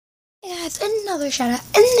guys, another shout out,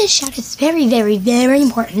 and this shout out is very, very, very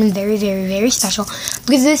important and very, very, very special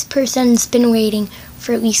because this person's been waiting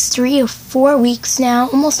for at least 3 or 4 weeks now,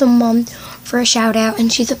 almost a month, for a shout out,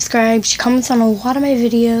 and she subscribes. She comments on a lot of my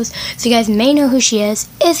videos, so you guys may know who she is.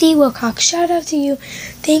 Izzy Wilcox, shout out to you.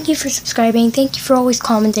 Thank you for subscribing. Thank you for always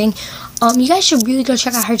commenting. You guys should really go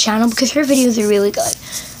check out her channel because her videos are really good.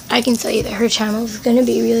 I can tell you that her channel is going to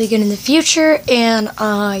be really good in the future, and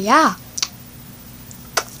yeah.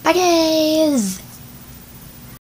 Bye guys!